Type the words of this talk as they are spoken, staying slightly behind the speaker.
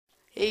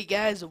Hey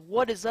guys,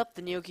 what is up?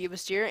 The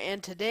NeoCubist here,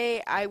 and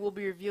today I will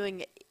be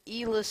reviewing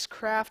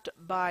AelousCraft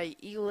by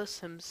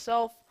Elous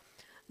himself.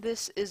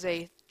 This is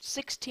a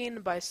 16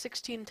 by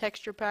 16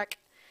 texture pack,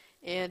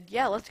 and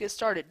yeah, let's get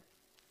started.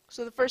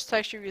 So the first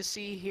texture you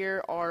see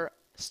here are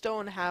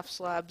stone half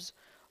slabs.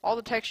 All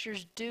the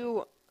textures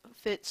do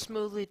fit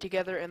smoothly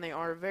together, and they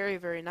are very,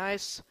 very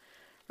nice.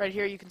 Right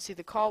here you can see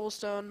the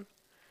cobblestone.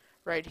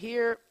 Right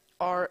here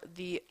are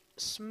the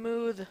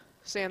smooth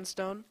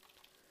sandstone,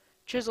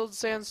 chiseled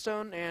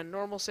sandstone, and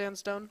normal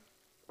sandstone.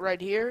 Right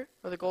here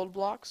are the gold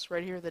blocks.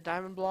 Right here are the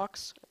diamond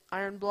blocks,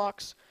 iron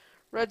blocks,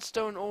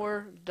 redstone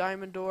ore,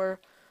 diamond ore,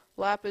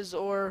 lapis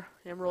ore,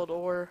 emerald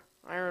ore,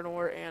 iron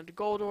ore, and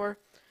gold ore.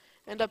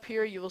 And up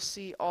here you will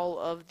see all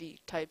of the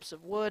types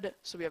of wood.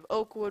 So we have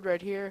oak wood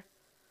right here,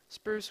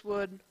 spruce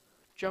wood,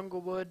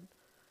 jungle wood,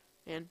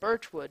 and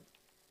birch wood.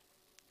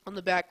 On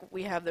the back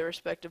we have their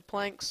respective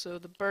planks, so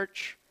the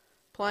birch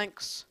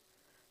planks,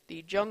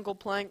 the jungle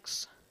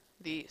planks,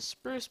 the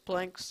spruce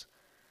planks,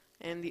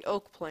 and the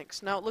oak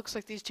planks. Now it looks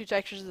like these two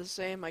textures are the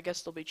same. I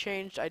guess they'll be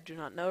changed. I do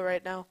not know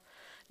right now.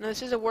 Now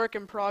this is a work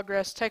in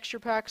progress texture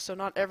pack, so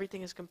not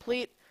everything is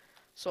complete.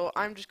 So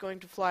I'm just going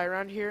to fly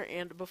around here,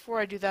 and before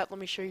I do that, let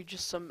me show you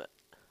just some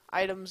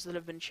items that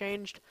have been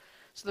changed.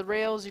 So the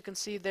rails, you can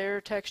see their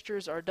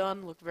textures are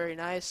done, look very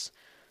nice.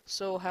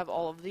 So have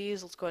all of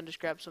these. Let's go ahead and just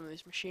grab some of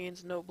these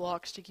machines. Note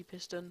block, sticky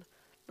piston,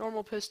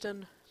 normal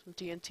piston, some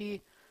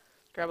TNT,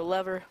 grab a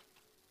lever.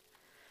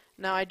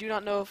 Now I do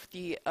not know if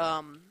the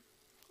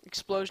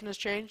explosion has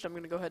changed. I'm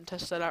going to go ahead and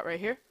test that out right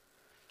here.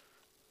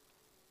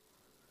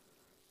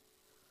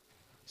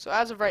 So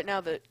as of right now,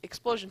 the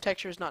explosion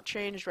texture is not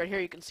changed. Right here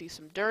you can see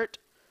some dirt.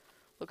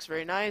 Looks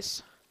very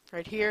nice.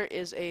 Right here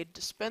is a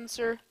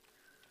dispenser.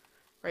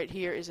 Right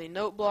here is a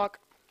note block.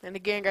 And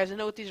again, guys, I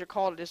know what these are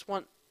called. I just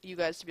want you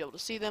guys to be able to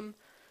see them.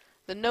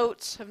 The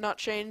notes have not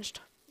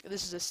changed.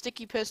 This is a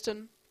sticky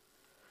piston,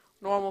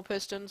 normal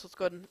pistons. Let's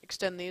go ahead and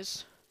extend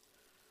these.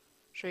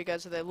 Show you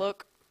guys how they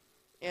look.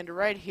 And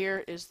right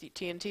here is the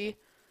TNT,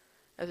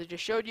 as I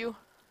just showed you.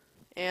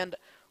 And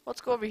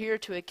let's go over here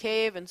to a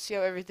cave and see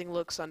how everything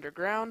looks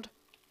underground.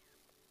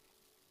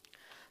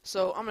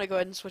 So I'm going to go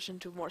ahead and switch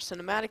into a more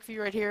cinematic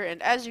view right here.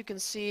 And as you can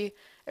see,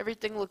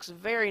 everything looks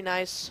very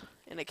nice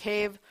in a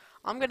cave.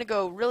 I'm going to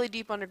go really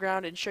deep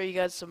underground and show you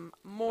guys some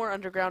more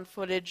underground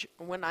footage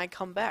when I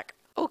come back.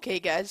 Okay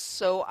guys,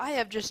 so I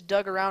have just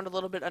dug around a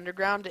little bit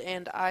underground,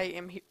 and I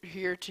am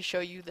here to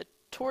show you the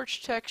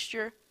torch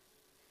texture,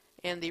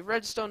 and the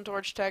redstone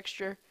torch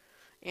texture,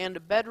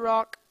 and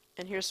bedrock,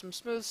 and here's some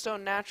smooth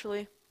stone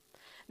naturally.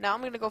 Now I'm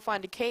going to go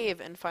find a cave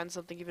and find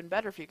something even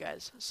better for you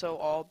guys, so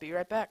I'll be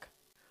right back.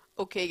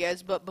 Okay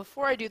guys, but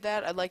before I do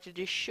that, I'd like to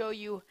just show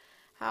you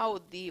how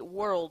the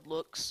world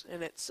looks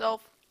in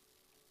itself.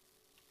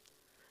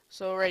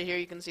 So right here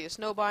you can see a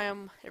snow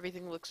biome.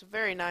 Everything looks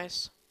very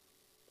nice.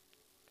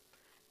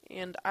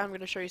 And I'm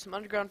going to show you some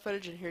underground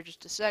footage in here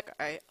just a sec.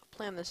 I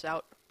planned this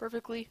out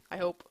perfectly, I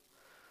hope.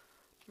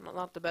 I'm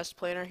not the best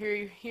planner.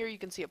 Here you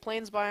can see a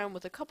plains biome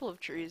with a couple of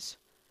trees.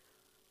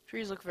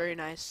 Trees look very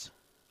nice.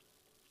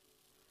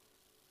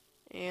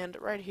 And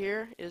right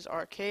here is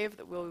our cave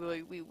that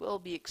we will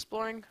be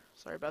exploring.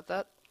 Sorry about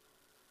that.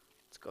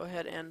 Let's go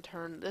ahead and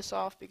turn this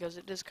off because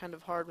it is kind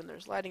of hard when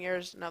there's lighting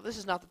errors. Now this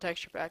is not the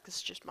texture pack, this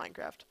is just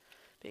Minecraft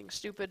being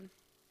stupid.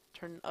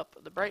 Turn up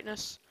the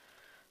brightness.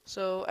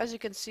 So as you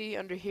can see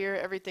under here,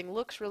 everything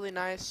looks really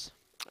nice.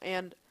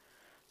 And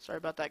sorry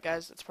about that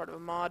guys, that's part of a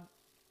mod.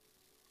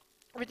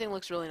 Everything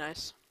looks really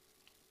nice.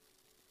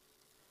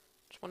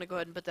 Just want to go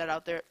ahead and put that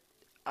out there.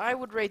 I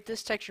would rate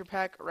this texture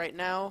pack right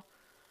now,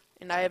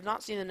 and I have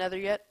not seen the nether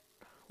yet.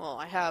 Well,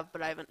 I have,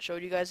 but I haven't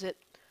showed you guys it.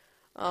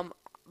 Well,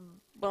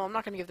 I'm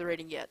not going to give the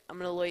rating yet. I'm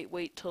going to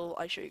wait till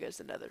I show you guys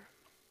the nether.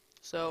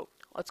 So,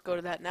 let's go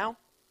to that now.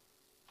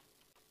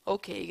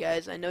 Okay,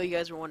 guys, I know you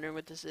guys were wondering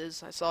what this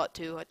is. I saw it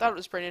too. I thought it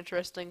was pretty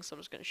interesting, so I'm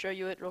just going to show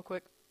you it real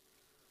quick.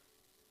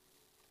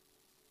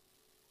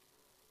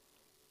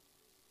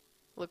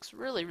 Looks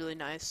really, really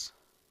nice.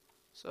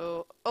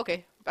 So,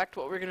 okay, back to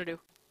what we're going to do.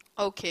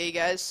 Okay,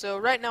 guys, so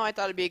right now I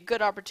thought it'd be a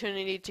good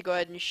opportunity to go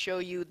ahead and show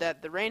you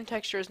that the rain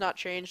texture has not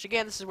changed.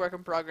 Again, this is work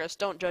in progress.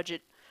 Don't judge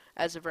it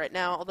as of right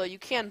now, although you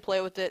can play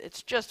with it.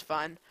 It's just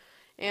fine.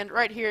 And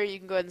right here, you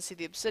can go ahead and see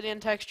the obsidian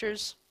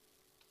textures.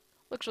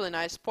 Looks really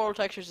nice. Portal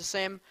texture is the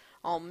same.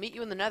 I'll meet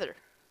you in the nether.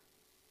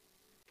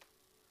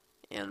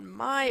 And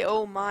my,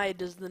 oh my,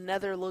 does the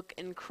nether look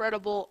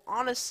incredible.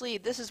 Honestly,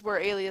 this is where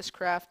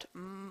AelousCraft,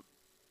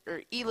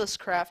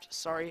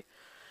 sorry,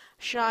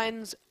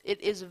 shines.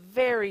 It is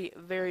very,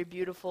 very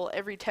beautiful.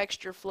 Every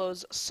texture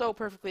flows so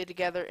perfectly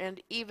together, and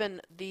even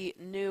the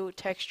new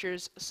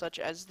textures such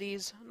as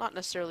these, not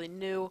necessarily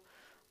new,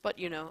 but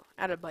you know,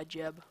 added by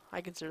Jeb.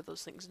 I consider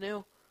those things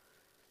new.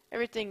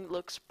 Everything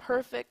looks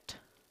perfect,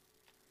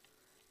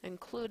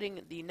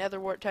 including the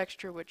netherwort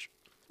texture, which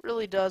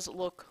really does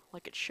look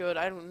like it should.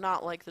 I do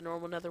not like the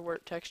normal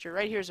netherwort texture.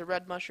 Right here is a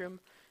red mushroom,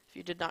 if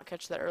you did not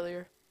catch that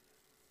earlier.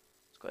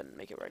 Let's go ahead and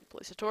make it right,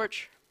 place a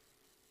torch.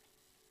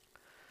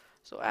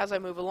 So as I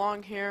move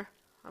along here,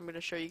 I'm going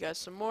to show you guys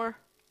some more.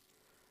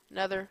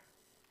 nether.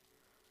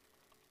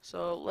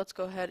 So let's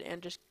go ahead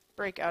and just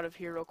break out of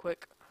here real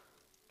quick.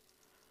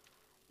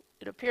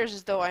 It appears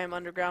as though I am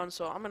underground,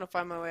 so I'm going to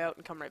find my way out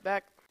and come right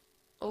back.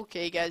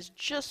 Okay guys,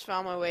 just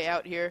found my way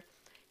out here.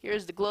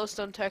 Here's the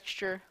glowstone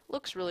texture.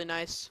 Looks really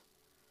nice.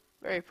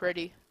 Very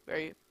pretty.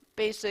 Very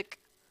basic.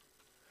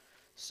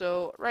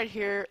 So right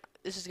here,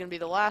 this is going to be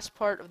the last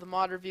part of the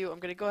mod review. I'm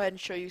going to go ahead and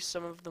show you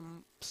some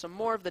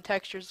more of the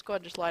textures. Let's go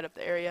ahead and just light up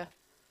the area.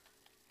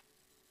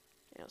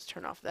 Yeah, let's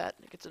turn off that.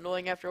 It gets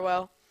annoying after a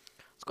while.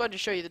 Let's go ahead and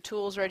show you the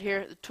tools right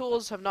here. The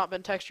tools have not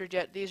been textured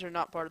yet. These are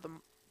not part of the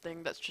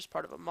thing. That's just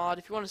part of a mod.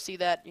 If you want to see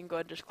that, you can go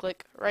ahead and just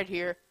click right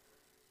here,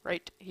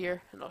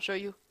 and I'll show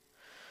you.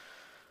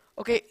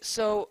 Okay,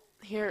 so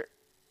here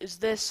is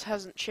this.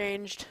 Hasn't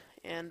changed,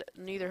 and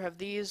neither have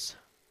these.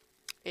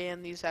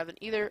 And these haven't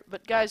either.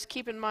 But guys,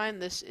 keep in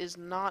mind this is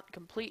not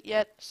complete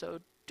yet,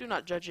 so do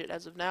not judge it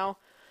as of now.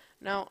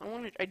 Now,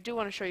 I do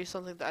want to show you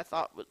something that I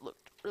thought would look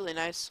really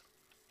nice.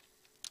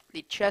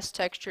 The chest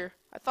texture.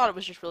 I thought it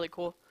was just really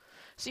cool.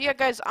 So yeah,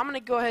 guys, I'm going to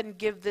go ahead and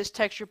give this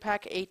texture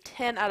pack a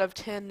 10 out of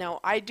 10. Now,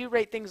 I do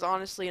rate things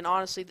honestly, and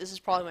honestly, this is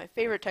probably my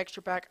favorite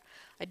texture pack.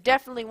 I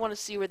definitely want to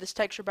see where this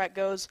texture pack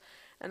goes,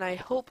 and I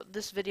hope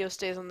this video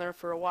stays on there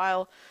for a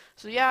while.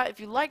 So yeah, if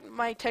you like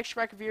my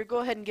texture pack review, go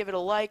ahead and give it a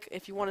like.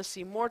 If you want to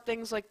see more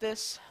things like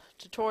this,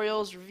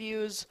 tutorials,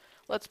 reviews,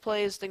 let's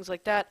plays, things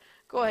like that,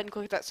 go ahead and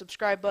click that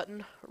subscribe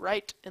button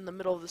right in the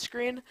middle of the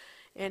screen.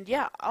 And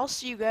yeah, I'll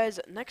see you guys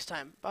next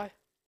time. Bye.